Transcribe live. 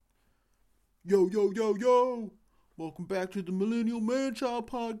Yo, yo, yo, yo! Welcome back to the Millennial Manchild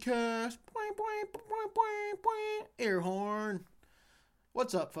Podcast. Boing, boing, boing, boing, boing. Air horn.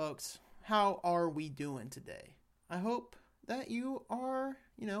 What's up, folks? How are we doing today? I hope that you are,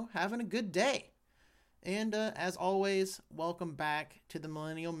 having a good day. And as always, welcome back to the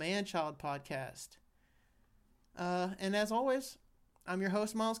Millennial Manchild Podcast. And as always, I'm your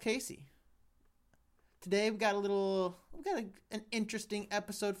host, Miles Casey. Today an interesting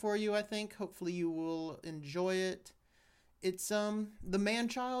episode for you, I think. Hopefully you will enjoy it. It's the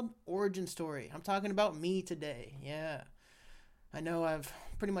man-child origin story. I'm talking about me today. Yeah. I know I've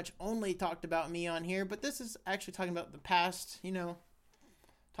pretty much only talked about me on here, but this is actually talking about the past,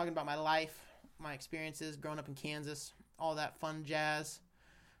 talking about my life, my experiences growing up in Kansas, all that fun jazz.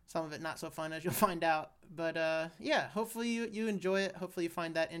 Some of it not so fun, as you'll find out. But yeah, hopefully you enjoy it. Hopefully you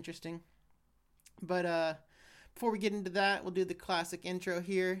find that interesting. But before we get into that, we'll do the classic intro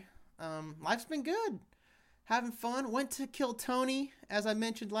here. Life's been good. Having fun. Went to Kill Tony, as I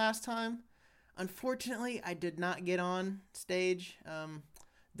mentioned last time. Unfortunately, I did not get on stage.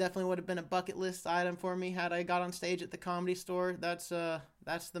 Definitely would have been a bucket list item for me had I got on stage at the Comedy Store. That's the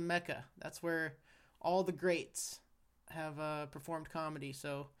Mecca. That's where all the greats have performed comedy.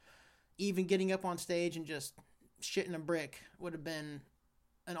 So even getting up on stage and just shitting a brick would have been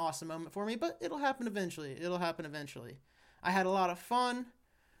an awesome moment for me, but it'll happen eventually. I had a lot of fun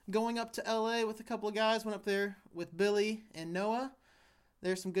going up to LA with a couple of guys. Went up there with Billy and Noah.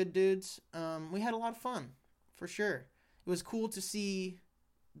 They're some good dudes. We had a lot of fun, for sure. It was cool to see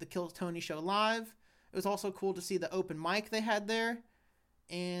the Kill Tony show live. It was also cool to see the open mic they had there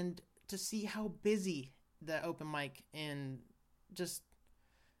and to see how busy the open mic, and just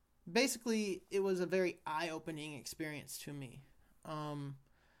basically it was a very eye-opening experience to me.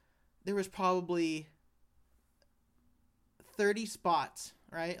 There was probably 30 spots,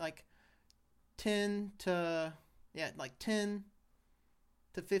 right? Like 10 to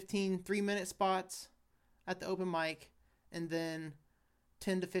 15 3-minute spots at the open mic, and then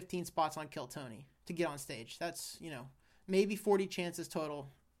 10 to 15 spots on Kill Tony to get on stage. That's, maybe 40 chances total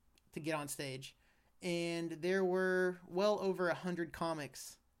to get on stage. And there were well over 100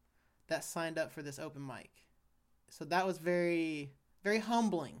 comics that signed up for this open mic. So that was very, very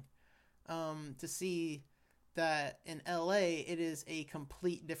humbling. To see that in LA it is a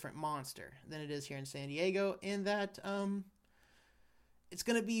complete different monster than it is here in San Diego, and that it's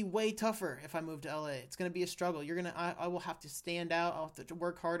gonna be way tougher if I move to LA. It's gonna be a struggle. I will have to stand out. I'll have to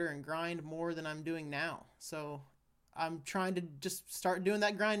work harder and grind more than I'm doing now. So I'm trying to just start doing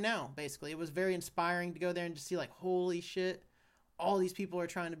that grind now. Basically, it was very inspiring to go there and to see, like, holy shit, all these people are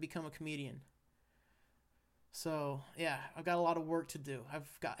trying to become a comedian. So yeah, I've got a lot of work to do.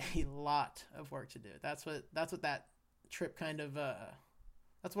 I've got a lot of work to do. That's what that trip kind of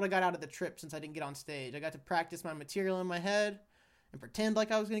that's what I got out of the trip. Since I didn't get on stage, I got to practice my material in my head and pretend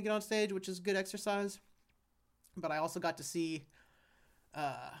like I was going to get on stage, which is good exercise. But I also got to see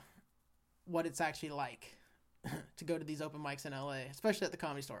what it's actually like to go to these open mics in LA, especially at the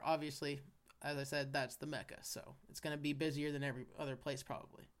Comedy Store. Obviously, as I said, that's the Mecca, so it's going to be busier than every other place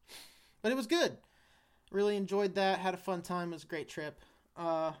probably. But it was good. Really enjoyed that. Had a fun time. It was a great trip.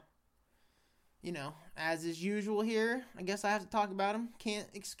 As is usual here, I guess I have to talk about him. Can't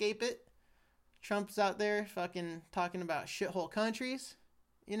escape it. Trump's out there fucking talking about shithole countries,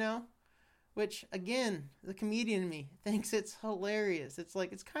 which, again, the comedian in me thinks it's hilarious. It's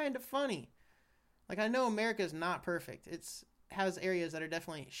like, it's kind of funny. Like, I know America's not perfect. It has areas that are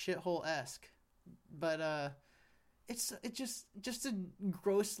definitely shithole-esque. But, it's just to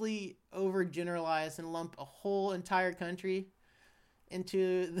grossly overgeneralize and lump a whole entire country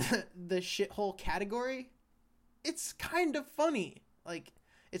into the shithole category. It's kind of funny. Like,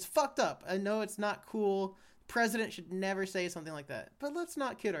 it's fucked up. I know it's not cool. President should never say something like that. But let's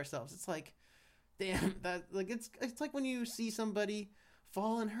not kid ourselves. It's like, damn, that, like, it's like when you see somebody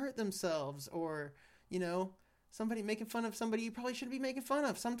fall and hurt themselves, or somebody making fun of somebody you probably shouldn't be making fun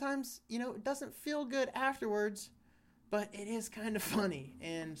of. Sometimes it doesn't feel good afterwards, but it is kind of funny.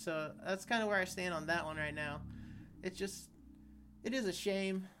 And so that's kind of where I stand on that one right now. It is a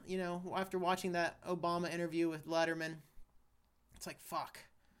shame, after watching that Obama interview with Letterman. It's like, fuck.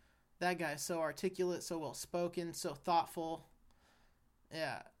 That guy is so articulate, so well-spoken, so thoughtful.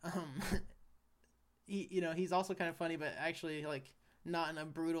 Yeah. He's also kind of funny, but actually, like, not in a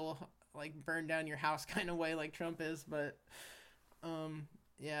brutal, like, burn down your house kind of way like Trump is. But,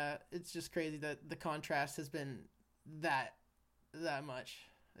 yeah, it's just crazy that the contrast has been that much.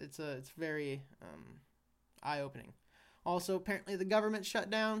 It's very eye-opening. Also, apparently the government shut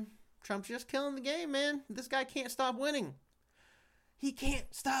down. Trump's just killing the game, man. This guy can't stop winning. He can't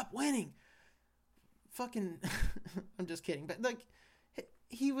stop winning. fucking, I'm just kidding, but like,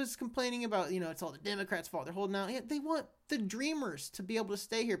 he was complaining about, it's all the Democrats' fault. They're holding out. Yeah, they want the dreamers to be able to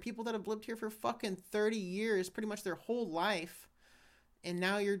stay here. People that have lived here for fucking 30 years, pretty much their whole life. And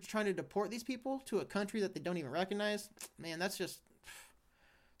now you're trying to deport these people to a country that they don't even recognize. Man, that's just,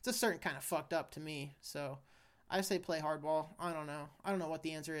 it's a certain kind of fucked up to me. So I say play hardball. I don't know. I don't know what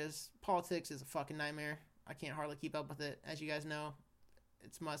the answer is. Politics is a fucking nightmare. I can't hardly keep up with it. As you guys know,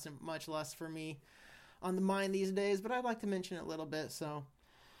 it's much less for me on the mind these days, but I'd like to mention it a little bit. So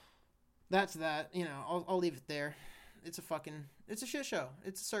that's that. I'll leave it there. It's a shit show.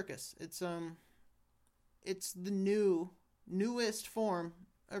 It's a circus. It's the newest form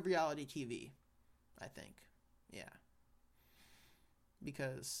of reality TV, I think. Yeah.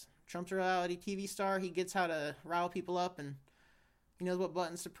 Because Trump's a reality TV star. He gets how to rile people up, and he knows what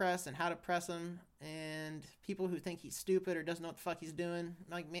buttons to press and how to press them. And people who think he's stupid or doesn't know what the fuck he's doing,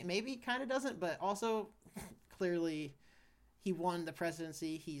 like maybe he kind of doesn't, but also clearly he won the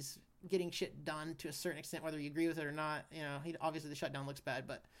presidency. He's getting shit done to a certain extent, whether you agree with it or not. Obviously the shutdown looks bad,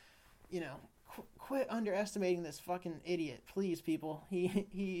 but quit underestimating this fucking idiot, please, people.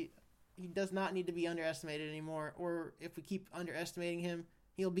 He does not need to be underestimated anymore, or if we keep underestimating him,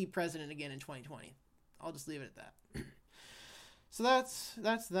 he'll be president again in 2020. I'll just leave it at that. So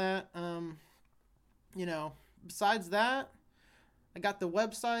that's that. Besides that, I got the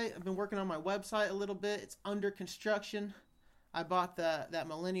website. I've been working on my website a little bit. It's under construction. I bought that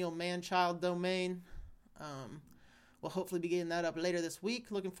Millennial Man-Child domain. We'll hopefully be getting that up later this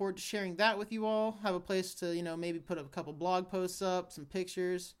week. Looking forward to sharing that with you all. Have a place to, maybe put a couple blog posts up, some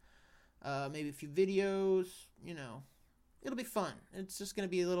pictures, maybe a few videos. It'll be fun. It's just going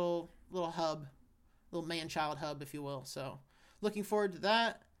to be a little hub, little man-child hub, if you will. So looking forward to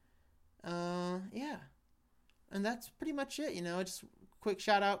that. Yeah. And that's pretty much it. Just quick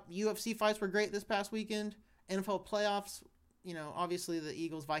shout out. UFC fights were great this past weekend. NFL playoffs, obviously the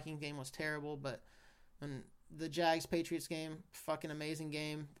Eagles-Vikings game was terrible, but when the Jags-Patriots game, fucking amazing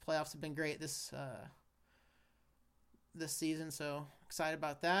game. Playoffs have been great this season, so excited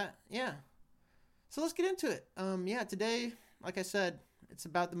about that. Yeah. So let's get into it. Today, like I said, it's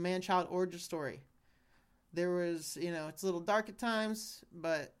about the man-child origin story. There was, it's a little dark at times,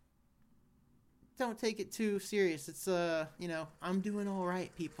 but don't take it too serious. It's, I'm doing all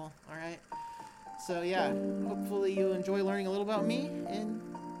right, people, all right? So, yeah, hopefully you enjoy learning a little about me, and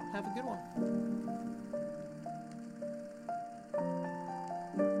have a good one.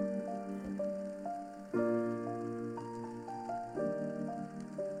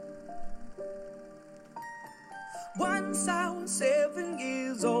 Once I was 7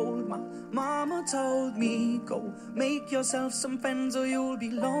 years old, my mama told me, go make yourself some friends or you'll be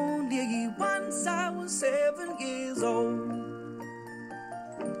lonely. Once I was 7 years old.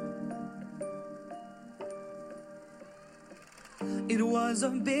 It was a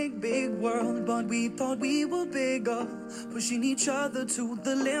big, big world, but we thought we were bigger, pushing each other to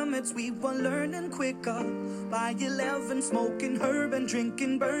the limits. We were learning quicker. By 11, smoking herb and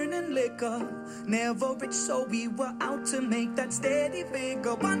drinking burning liquor. Never rich, so we were out to make that steady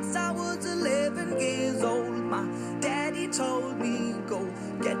figure. Once I was 11 years old, my daddy told me, go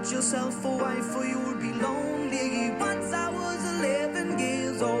get yourself a wife or you'll be lonely. Once I was 11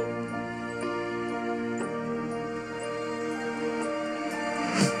 years old.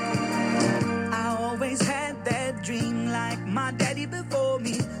 Always had that dream like my daddy before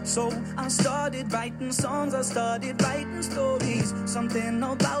me. So I started writing songs, I started writing stories. Something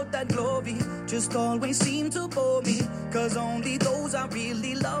about that glory just always seemed to bore me. Cause only those I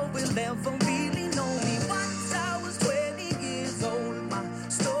really love will ever really know me. Once I was 20 years old, my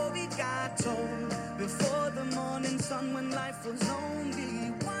story got told. Before the morning sun when life was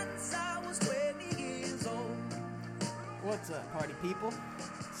lonely. Once I was 20 years old. What's up, party people?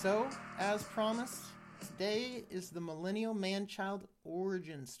 So, as promised, today is the Millennial Man-Child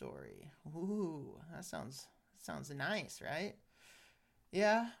origin story. Ooh, that sounds nice, right?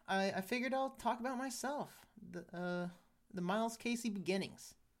 Yeah, I figured I'll talk about myself, the Miles Casey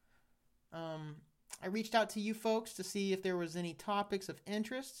beginnings. I reached out to you folks to see if there was any topics of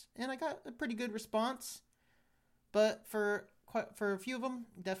interest, and I got a pretty good response. But for a few of them,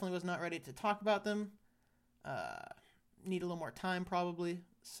 definitely was not ready to talk about them. Need a little more time probably.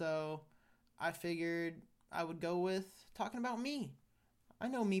 So I figured I would go with talking about me. I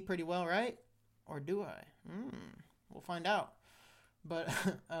know me pretty well, right? Or do I? We'll find out. But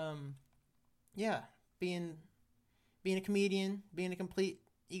yeah, being a comedian, being a complete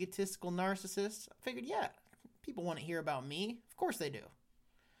egotistical narcissist, I figured, yeah, people want to hear about me. Of course they do.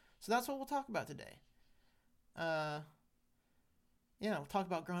 So that's what we'll talk about today. We'll talk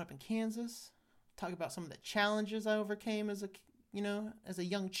about growing up in Kansas, talk about some of the challenges I overcame as a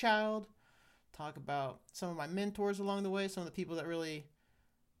young child, talk about some of my mentors along the way, some of the people that really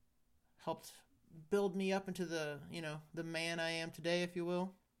helped build me up into the man I am today, if you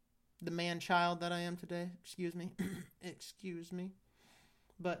will. The man-child that I am today. Excuse me. Excuse me.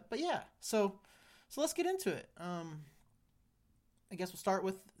 But yeah, so let's get into it. I guess we'll start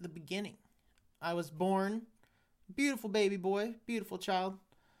with the beginning. I was born, beautiful baby boy, beautiful child,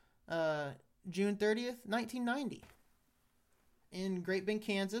 June 30th, 1990, in Great Bend,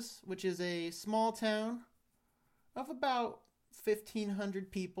 Kansas, which is a small town of about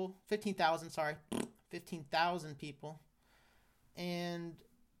 1,500 people, 15,000 people, and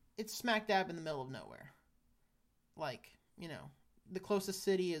it's smack dab in the middle of nowhere. Like, the closest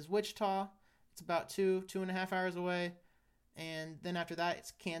city is Wichita. It's about 2.5 hours away. And then after that,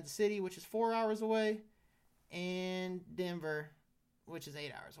 it's Kansas City, which is 4 hours away. And Denver, which is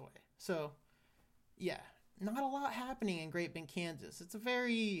 8 hours away. So, yeah, not a lot happening in Great Bend, Kansas. It's a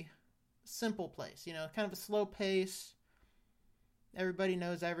very simple place, kind of a slow pace. Everybody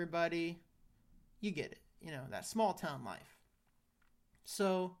knows everybody. You get it, that small town life.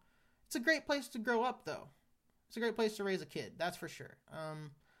 So, it's a great place to grow up, though. It's a great place to raise a kid, that's for sure.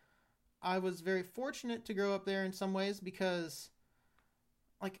 I was very fortunate to grow up there in some ways because,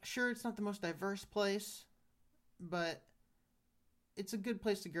 sure, it's not the most diverse place, but it's a good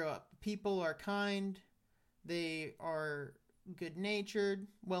place to grow up. People are kind. They are good-natured,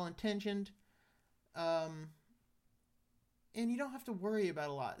 well-intentioned. And you don't have to worry about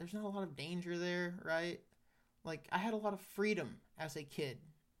a lot. There's not a lot of danger there, right? I had a lot of freedom as a kid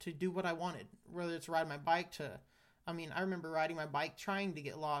to do what I wanted, whether it's ride my bike I remember riding my bike, trying to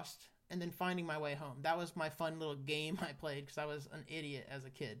get lost, and then finding my way home. That was my fun little game I played because I was an idiot as a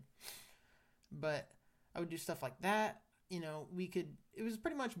kid. But I would do stuff like that. It was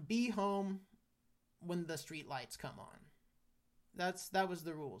pretty much be home when the street lights come on. That was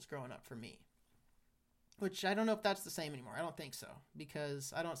the rules growing up for me. Which I don't know if that's the same anymore. I don't think so,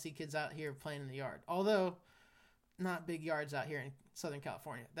 because I don't see kids out here playing in the yard. Although, not big yards out here in Southern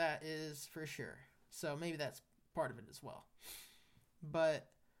California. That is for sure. So maybe that's part of it as well. But,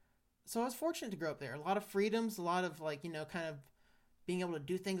 so I was fortunate to grow up there. A lot of freedoms, a lot of kind of being able to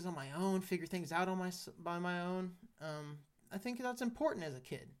do things on my own, figure things out by my own. I think that's important as a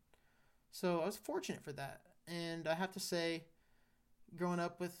kid. So I was fortunate for that. And I have to say, growing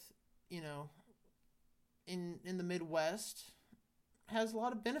up with, in the Midwest has a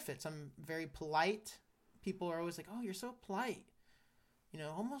lot of benefits. I'm very polite. People are always like, "Oh, you're so polite."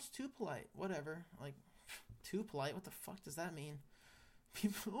 Almost too polite. Whatever. Too polite? What the fuck does that mean?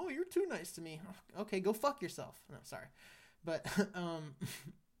 People, "Oh, you're too nice to me." Okay, go fuck yourself. No, sorry. But,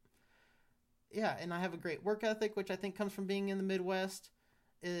 yeah, and I have a great work ethic, which I think comes from being in the Midwest.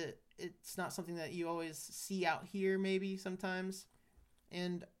 It's not something that you always see out here, maybe, sometimes.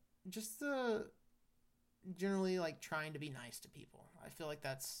 And just generally, trying to be nice to people. I feel like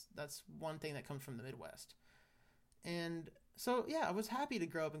that's one thing that comes from the Midwest. And so, yeah, I was happy to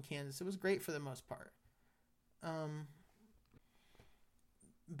grow up in Kansas. It was great for the most part.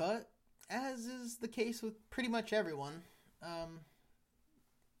 But, as is the case with pretty much everyone,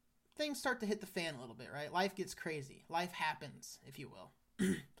 things start to hit the fan a little bit, right? Life gets crazy. Life happens, if you will.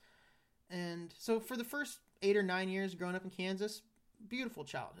 And so for the first 8 or 9 years growing up in Kansas, beautiful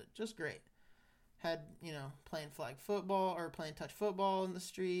childhood, just great. Had, playing flag football or playing touch football in the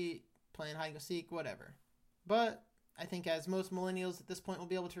street, playing hide and go seek, whatever. But I think as most millennials at this point will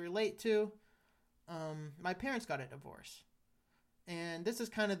be able to relate to, my parents got a divorce. And this is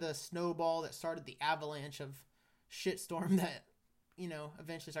kind of the snowball that started the avalanche of shitstorm that,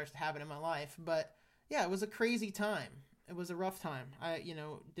 eventually starts to happen in my life. But yeah, it was a crazy time. It was a rough time. I,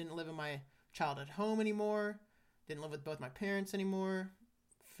 didn't live in my childhood home anymore. Didn't live with both my parents anymore.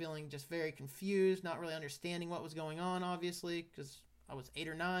 Feeling just very confused, not really understanding what was going on, obviously, because I was 8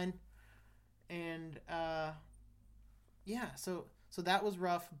 or 9. And, yeah, so that was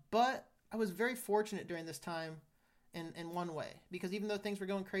rough. But I was very fortunate during this time in one way. Because even though things were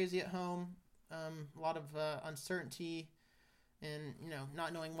going crazy at home, a lot of uncertainty and,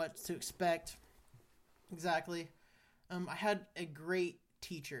 not knowing what to expect exactly, I had a great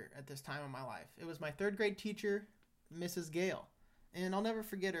teacher at this time in my life. It was my 3rd grade teacher, Mrs. Gale. And I'll never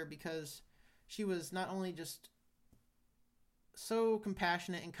forget her because she was not only just so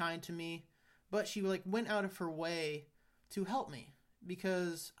compassionate and kind to me, but she went out of her way to help me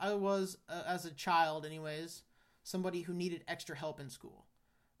because I was, as a child anyways, somebody who needed extra help in school.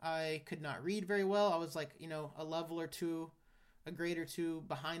 I could not read very well. I was a level or two, a grade or two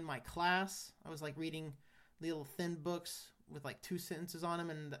behind my class. I was reading little thin books with 2 sentences on them,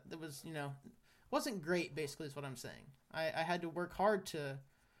 and that was, wasn't great, basically, is what I'm saying. I had to work hard to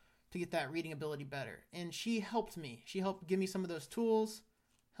get that reading ability better. And she helped me. She helped give me some of those tools,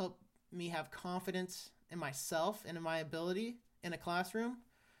 helped me have confidence in myself and in my ability in a classroom.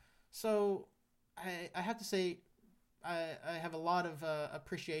 So I have to say I have a lot of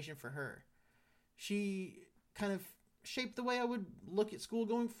appreciation for her. She kind of shaped the way I would look at school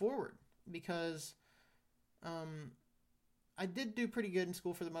going forward, because I did do pretty good in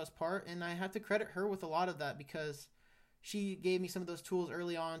school for the most part, and I have to credit her with a lot of that, because she gave me some of those tools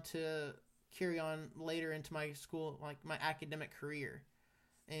early on to carry on later into my school, like my academic career.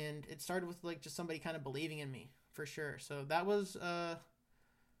 And it started with like just somebody kind of believing in me, for sure. So that was a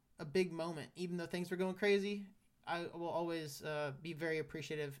big moment. Even though things were going crazy, I will always be very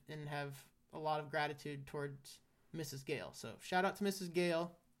appreciative and have a lot of gratitude towards Mrs. Gale. So shout out to Mrs.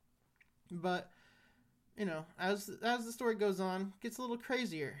 Gale. But you know, as the story goes on, it gets a little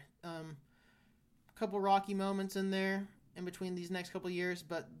crazier. A couple rocky moments in there in between these next couple years,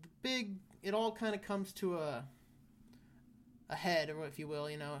 but it all kind of comes to a head, or if you will,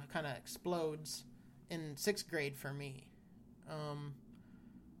 you know, kind of explodes in 6th grade for me.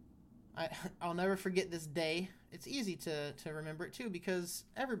 I'll never forget this day. It's easy to remember it too, because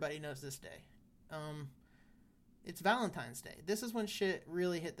everybody knows this day. It's Valentine's Day. This is when shit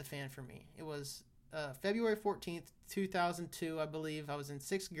really hit the fan for me. It was February 14th, 2002, I believe. I was in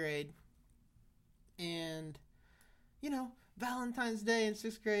 6th grade. And, you know, Valentine's Day in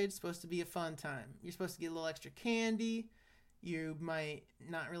 6th grade is supposed to be a fun time. You're supposed to get a little extra candy. You might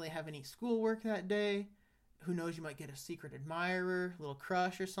not really have any schoolwork that day. Who knows, you might get a secret admirer, a little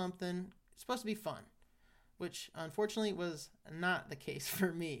crush or something. It's supposed to be fun, which unfortunately was not the case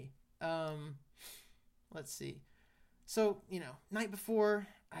for me. Let's see. So, you know, night before,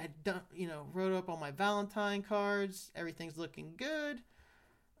 I had done, you know, wrote up all my Valentine cards. Everything's looking good.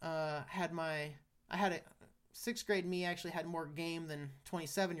 I had a 6th grade me actually had more game than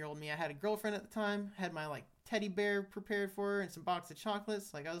 27-year-old me. I had a girlfriend at the time. Had my like teddy bear prepared for her and some box of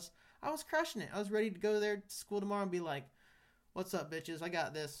chocolates. Like I was crushing it. I was ready to go there to school tomorrow and be like, "What's up, bitches? I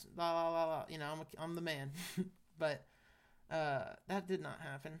got this." Blah blah blah blah. You know, I'm the man. But that did not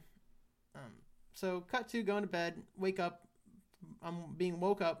happen. So cut to going to bed. Wake up. I'm being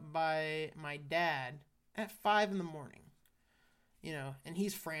woke up by my dad at 5 a.m. You know, and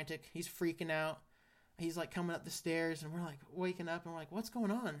he's frantic. He's freaking out. He's like coming up the stairs, and we're like waking up, and we're like, "What's going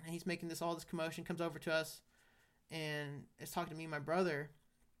on?" And he's making all this commotion. Comes over to us, and is talking to me and my brother,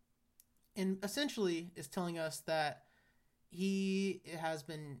 and essentially is telling us that he has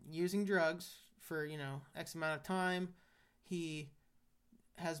been using drugs for, you know, X amount of time. He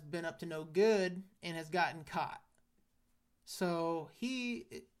has been up to no good and has gotten caught. So he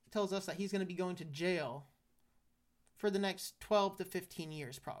tells us that he's going to be going to jail for the next 12 to 15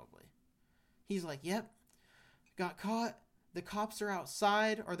 years probably. He's like, "Yep, got caught. The cops are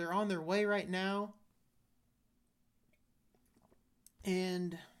outside, or they're on their way right now."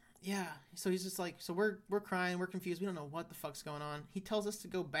 And yeah, so he's just like, so we're crying, we're confused, we don't know what the fuck's going on. He tells us to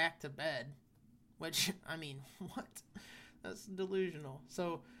go back to bed, which, I mean, what? That's delusional.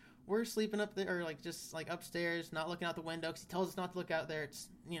 So we're sleeping up there, or like just like upstairs, not looking out the window, because he tells us not to look out there. It's,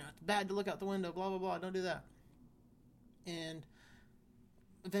 you know, it's bad to look out the window, blah blah blah, don't do that. And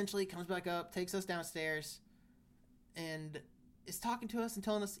eventually comes back up, takes us downstairs, and is talking to us and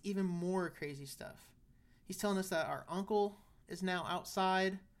telling us even more crazy stuff. He's telling us that our uncle is now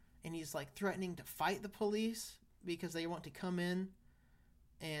outside, and he's like threatening to fight the police because they want to come in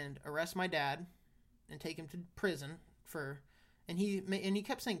and arrest my dad and take him to prison and he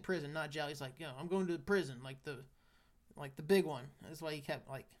kept saying prison, not jail. He's like, "Yo, I'm going to prison, like the big one." That's why he kept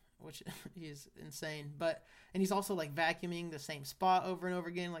like, which he's insane. But, and he's also like vacuuming the same spot over and over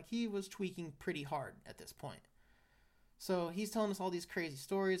again. Like, he was tweaking pretty hard at this point. So he's telling us all these crazy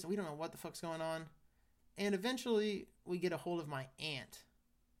stories. We don't know what the fuck's going on. And eventually we get a hold of my Aunt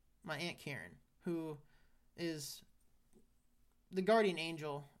Karen, who is the guardian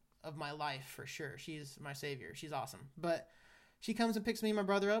angel of my life for sure. She's my savior. She's awesome. But she comes and picks me and my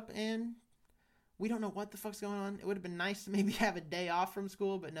brother up, and we don't know what the fuck's going on. It would have been nice to maybe have a day off from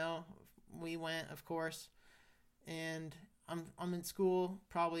school, but no, we went, of course. And I'm in school,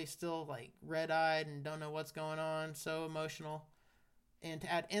 probably still like red-eyed and don't know what's going on, so emotional. And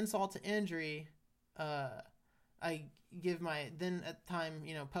to add insult to injury, I give my, then at the time,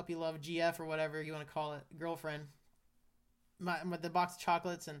 you know, puppy love GF or whatever you want to call it, girlfriend, the box of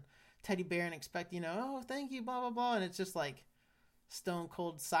chocolates and teddy bear, and expect, you know, "Oh, thank you, blah blah blah," and it's just like stone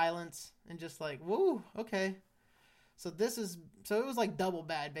cold silence and just like, whoa, okay. So it was like double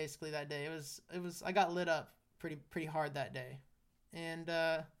bad basically that day. It was I got lit up pretty hard that day. And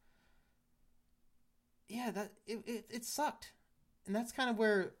yeah, that it sucked. And that's kind of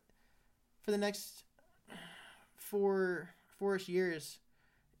where, for the next four-ish years,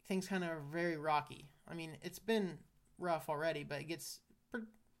 things kind of are very rocky. I mean, it's been rough already, but it gets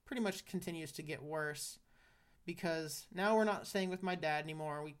pretty much continues to get worse, because now we're not staying with my dad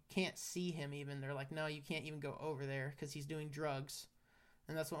anymore. We can't see him even. They're like, no, you can't even go over there because he's doing drugs.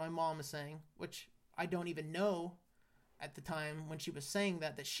 And that's what my mom is saying, which I don't even know at the time when she was saying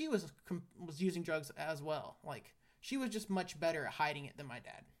that she was using drugs as well. Like, she was just much better at hiding it than my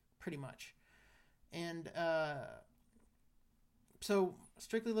dad, pretty much. And so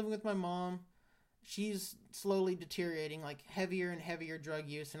strictly living with my mom, she's slowly deteriorating, like heavier and heavier drug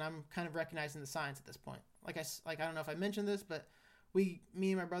use, and I'm kind of recognizing the signs at this point. I don't know if I mentioned this, but me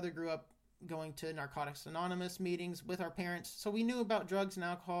and my brother grew up going to Narcotics Anonymous meetings with our parents, so we knew about drugs and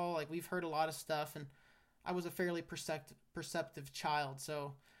alcohol. Like, we've heard a lot of stuff, and I was a fairly perceptive child,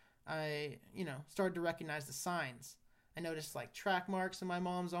 so I, started to recognize the signs. I noticed like track marks in my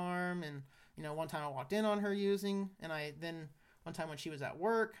mom's arm, and one time I walked in on her using, and one time when she was at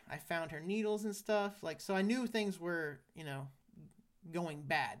work, I found her needles and stuff. Like, so I knew things were, going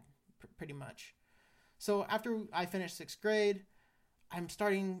bad, pretty much. So after I finished 6th grade, I'm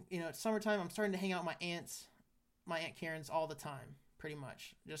starting, it's summertime, I'm starting to hang out with my Aunt Karen's all the time, pretty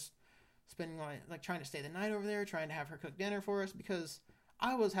much. Just spending trying to stay the night over there, trying to have her cook dinner for us, because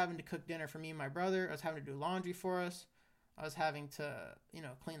I was having to cook dinner for me and my brother. I was having to do laundry for us. I was having to,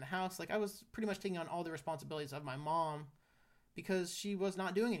 clean the house. Like, I was pretty much taking on all the responsibilities of my mom, because she was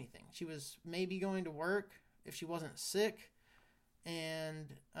not doing anything. She was maybe going to work if she wasn't sick. And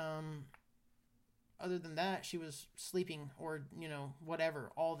other than that, she was sleeping or,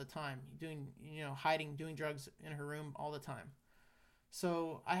 whatever all the time, hiding, doing drugs in her room all the time.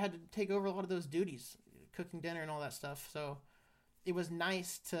 So I had to take over a lot of those duties, cooking dinner and all that stuff. So it was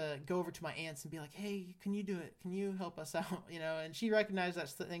nice to go over to my aunts and be like, hey, can you do it? Can you help us out? And she recognized that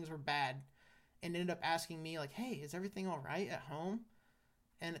things were bad and ended up asking me like, hey, is everything all right at home?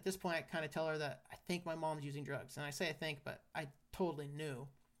 And at this point, I kind of tell her that I think my mom's using drugs. And I say I think, but I totally knew.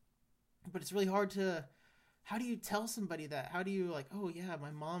 But it's really hard to, how do you tell somebody that? How do you like, oh yeah,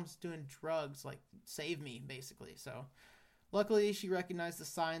 my mom's doing drugs, like save me, basically. So luckily she recognized the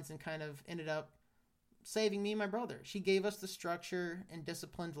signs and kind of ended up saving me and my brother. She gave us the structure and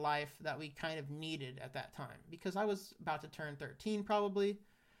disciplined life that we kind of needed at that time, because I was about to turn 13 probably.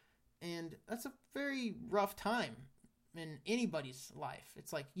 And that's a very rough time in anybody's life.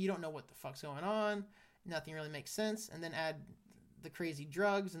 It's like, you don't know what the fuck's going on. Nothing really makes sense. And then add the crazy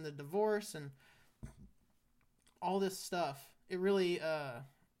drugs and the divorce and all this stuff. It really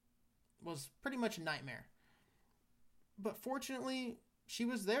was pretty much a nightmare. But fortunately, she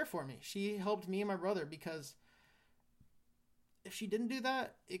was there for me. She helped me and my brother, because if she didn't do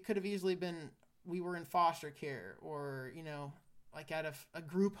that, it could have easily been we were in foster care or, like at a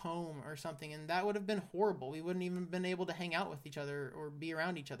group home or something, and that would have been horrible. We wouldn't even been able to hang out with each other or be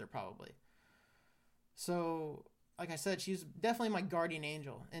around each other probably. So, like I said, she's definitely my guardian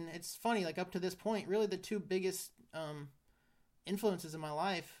angel. And it's funny, like up to this point, really the two biggest influences in my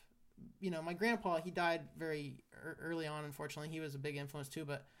life, my grandpa, he died very early on, unfortunately. He was a big influence too,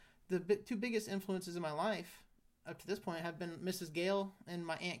 but the two biggest influences in my life up to this point have been Mrs. Gale and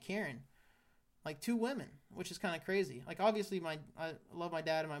my Aunt Karen. Like, two women, which is kind of crazy. Like, obviously, I love my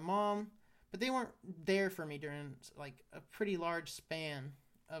dad and my mom, but they weren't there for me during, like, a pretty large span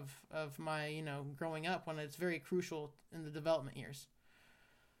of my, growing up, when it's very crucial in the development years.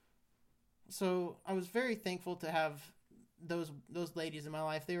 So I was very thankful to have those ladies in my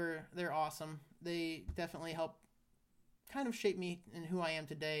life. They're awesome. They definitely helped kind of shape me in who I am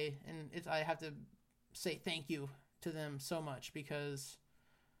today, and I have to say thank you to them so much, because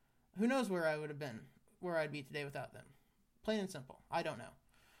who knows where I would have been, where I'd be today without them. Plain and simple. I don't know.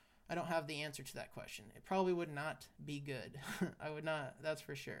 I don't have the answer to that question. It probably would not be good. I would not, that's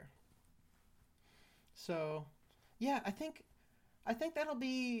for sure. So, yeah, I think that'll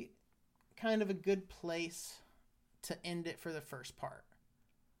be kind of a good place to end it for the first part.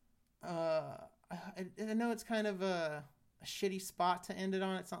 I know it's kind of a shitty spot to end it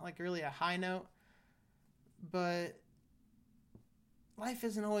on. It's not like really a high note, but life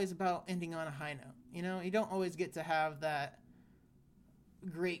isn't always about ending on a high note. You don't always get to have that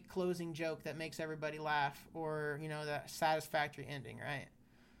great closing joke that makes everybody laugh, or, that satisfactory ending, right?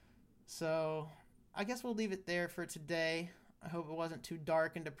 So I guess we'll leave it there for today. I hope it wasn't too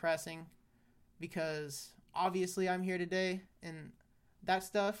dark and depressing, because obviously I'm here today, and that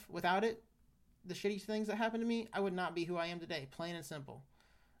stuff, without it, the shitty things that happened to me, I would not be who I am today, plain and simple.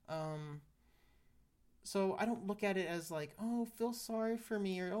 So I don't look at it as like, oh, feel sorry for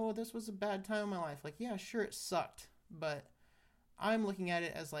me, or oh, this was a bad time in my life. Like, yeah, sure, it sucked, but I'm looking at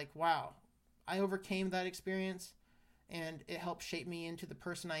it as like, wow, I overcame that experience, and it helped shape me into the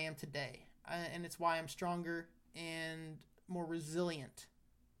person I am today. And it's why I'm stronger and more resilient,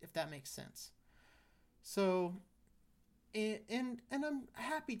 if that makes sense. So, and I'm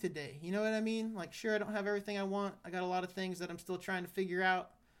happy today. You know what I mean? Like, sure, I don't have everything I want. I got a lot of things that I'm still trying to figure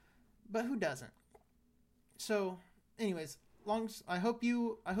out, but who doesn't? So, anyways, I hope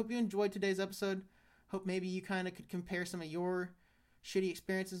you enjoyed today's episode. Hope maybe you kind of could compare some of your shitty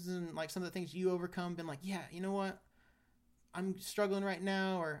experiences and like some of the things you overcome. Been like, yeah, you know what? I'm struggling right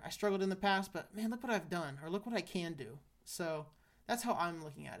now, or I struggled in the past, but man, look what I've done, or look what I can do. So that's how I'm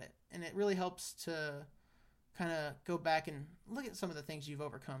looking at it, and it really helps to kind of go back and look at some of the things you've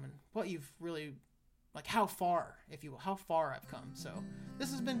overcome and what you've really, like, how far, if you will, how far I've come. So this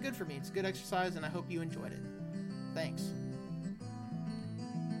has been good for me. It's good exercise, and I hope you enjoyed it. Thanks.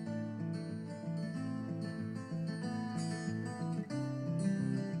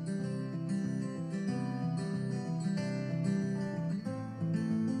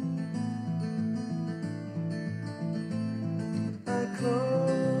 I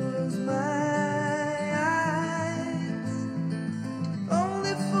close my eyes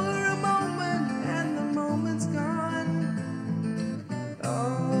only for a moment, and the moment's gone.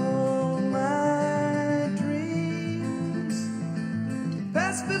 All my dreams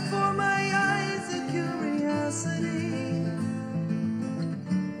pass before my eyes, a curiosity,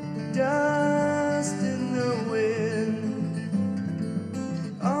 dust in the wind.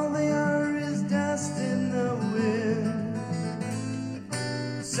 All they are is dust in the wind.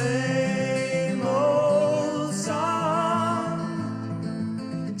 Same old song,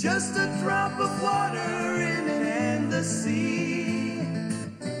 just a drop of water in an endless sea.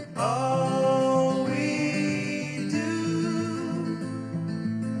 All we do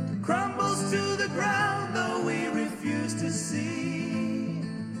crumbles to the ground, though we refuse to see.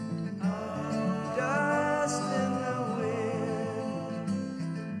 Dust in the wind.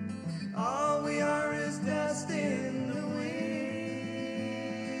 All we are is dust in the wind.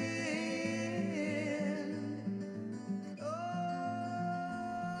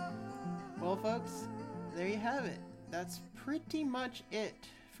 Well, folks, there you have it. That's pretty much it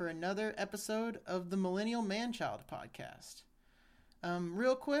for another episode of the Millennial Manchild podcast.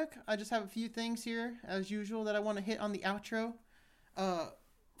 Real quick, I just have a few things here, as usual, that I want to hit on the outro.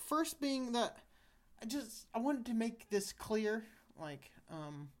 First being that I wanted to make this clear. Like,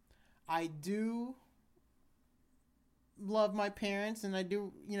 I do love my parents, and I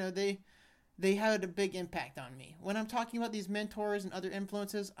do, they had a big impact on me. When I'm talking about these mentors and other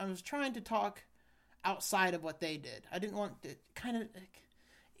influences, I was trying to talk outside of what they did. I didn't want it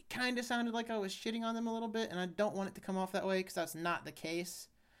kind of sounded like I was shitting on them a little bit, and I don't want it to come off that way, because that's not the case.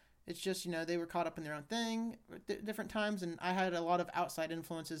 It's just, they were caught up in their own thing at different times, and I had a lot of outside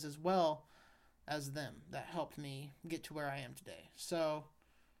influences as well as them that helped me get to where I am today. So,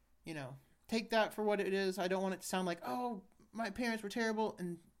 take that for what it is. I don't want it to sound like, oh, my parents were terrible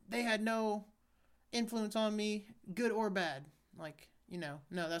and they had no influence on me, good or bad. Like, no,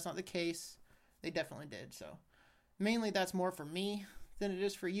 that's not the case. They definitely did. So mainly that's more for me than it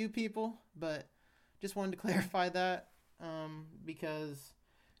is for you people, but just wanted to clarify that, because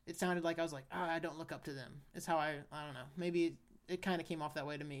it sounded like I was like, I don't look up to them. It's how I don't know. Maybe it kind of came off that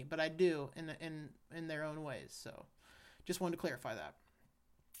way to me, but I do in their own ways. So just wanted to clarify that.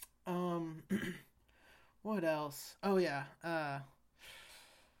 What else? Oh yeah.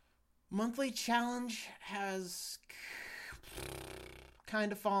 Monthly challenge has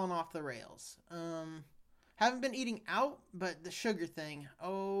kind of fallen off the rails. Haven't been eating out, but the sugar thing,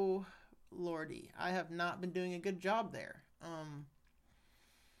 oh lordy, I have not been doing a good job there.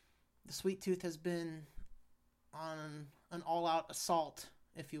 The sweet tooth has been on an all-out assault,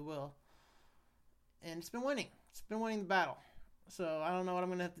 if you will, and it's been winning. It's been winning the battle. So I don't know what I'm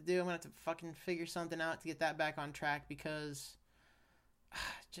gonna have to do. I'm gonna have to fucking figure something out to get that back on track, because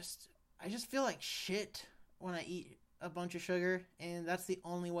I just feel like shit when I eat a bunch of sugar, and that's the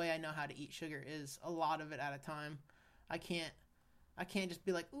only way I know how to eat sugar, is a lot of it at a time. I can't just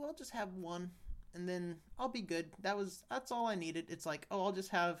be like, ooh, I'll just have one and then I'll be good. That's all I needed. It's like, oh, I'll just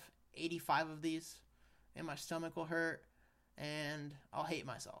have 85 of these and my stomach will hurt and I'll hate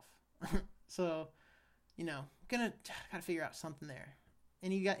myself. So, gotta figure out something there.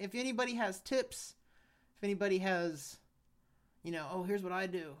 And if anybody has tips, if anybody has, oh, here's what I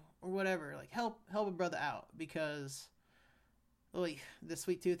do or whatever, like help a brother out, because the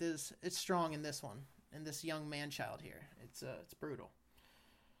sweet tooth it's strong in this one, in this young man child here. It's brutal.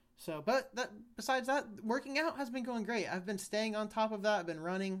 So, but besides that, working out has been going great. I've been staying on top of that. I've been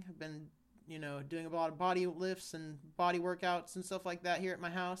running. I've been, doing a lot of body lifts and body workouts and stuff like that here at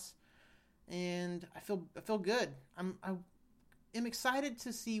my house. And I feel good. I am excited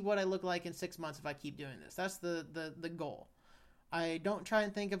to see what I look like in 6 months if I keep doing this. That's the goal. I don't try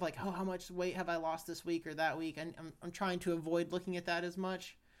and think of like, how much weight have I lost this week or that week. I'm trying to avoid looking at that as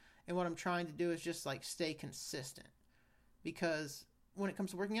much. And what I'm trying to do is just like stay consistent. Because when it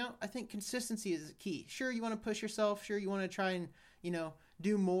comes to working out, I think consistency is key. Sure, you want to push yourself. Sure, you want to try and,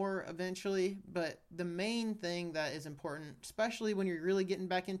 do more eventually. But the main thing that is important, especially when you're really getting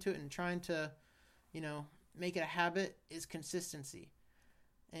back into it and trying to, make it a habit, is consistency.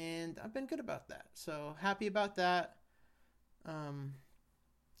 And I've been good about that. So happy about that.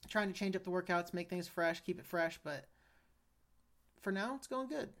 Trying to change up the workouts, make things fresh, keep it fresh. But for now, it's going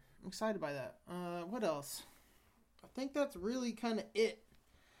good. I'm excited by that. What else? I think that's really kind of it.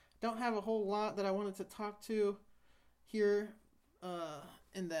 Don't have a whole lot that I wanted to talk to here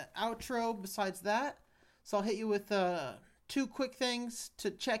in the outro besides that. So I'll hit you with 2 quick things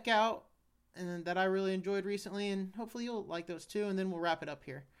to check out and that I really enjoyed recently, and hopefully you'll like those too, and then we'll wrap it up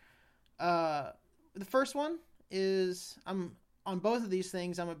here. The first one is, I'm on both of these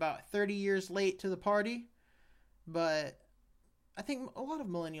things, I'm about 30 years late to the party, but I think a lot of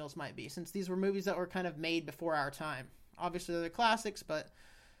millennials might be, since these were movies that were kind of made before our time. Obviously, they're classics, but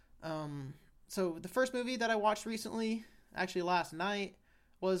so the first movie that I watched recently, actually last night,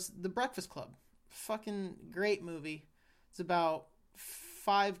 was The Breakfast Club. Fucking great movie. It's about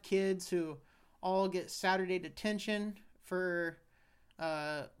 5 kids who all get Saturday detention for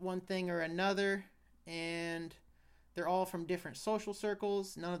one thing or another, and they're all from different social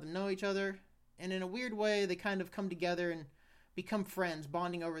circles. None of them know each other, and in a weird way, they kind of come together and become friends,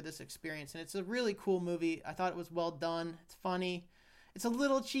 bonding over this experience. And it's a really cool movie. I thought it was well done. It's funny. It's a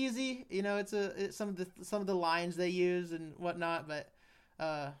little cheesy, it's some of the lines they use and whatnot, but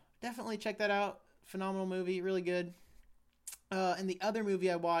definitely check that out. Phenomenal movie, really good. And the other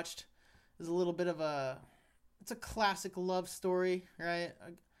movie I watched is a little bit of it's a classic love story, right?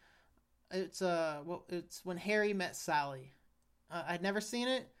 It's When Harry Met Sally. I'd never seen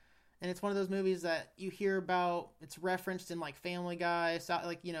it. And it's one of those movies that you hear about. It's referenced in like Family Guy,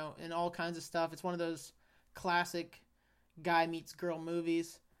 in all kinds of stuff. It's one of those classic guy meets girl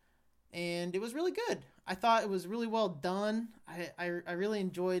movies. And it was really good. I thought it was really well done. I really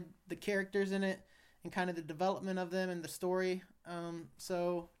enjoyed the characters in it and kind of the development of them and the story.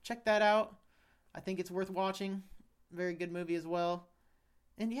 So check that out. I think it's worth watching. Very good movie as well.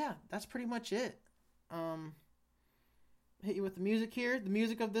 And yeah, that's pretty much it. Hit you with the music here. The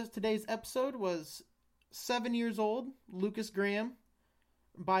music of today's episode was 7 Years Old, by Lucas Graham.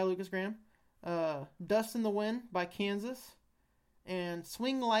 Dust in the Wind by Kansas. And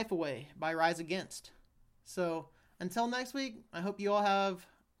Swing Life Away by Rise Against. So until next week, I hope you all have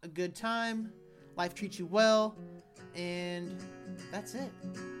a good time. Life treats you well. And that's it.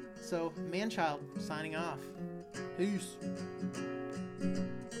 So Manchild signing off. Peace.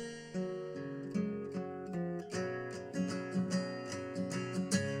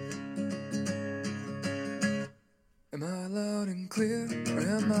 Am I loud and clear, or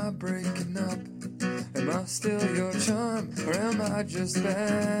am I breaking up? Am I still your charm, or am I just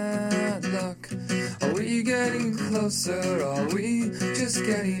bad luck? Are we getting closer, are we just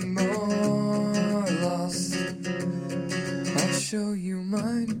getting more lost? I'll show you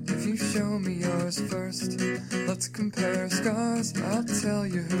mine, if you show me yours first. Let's compare scars, I'll tell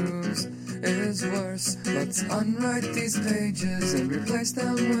you whose is worse. Let's unwrite these pages and replace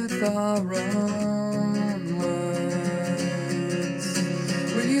them with our own words.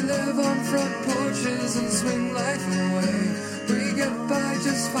 We live on front porches and swing life away. We get by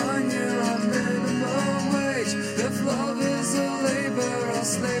just fine here on minimum wage. If love is a labor, I'll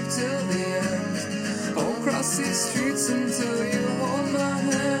slave till the end. I won't cross these streets until you hold my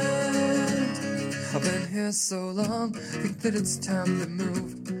hand. I've been here so long, think that it's time to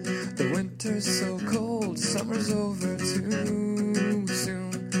move. The winter's so cold, summer's over too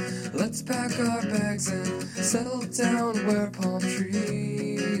soon. Let's pack our bags and settle down where palm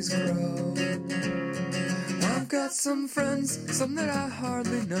trees grow. I've got some friends, some that I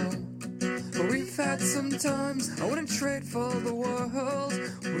hardly know, but we've had some times I wouldn't trade for the world.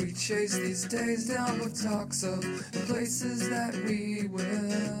 We chase these days down with talks of the places that we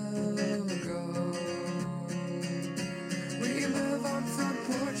will go. We live on front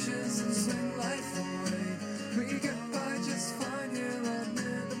porches and swing life away.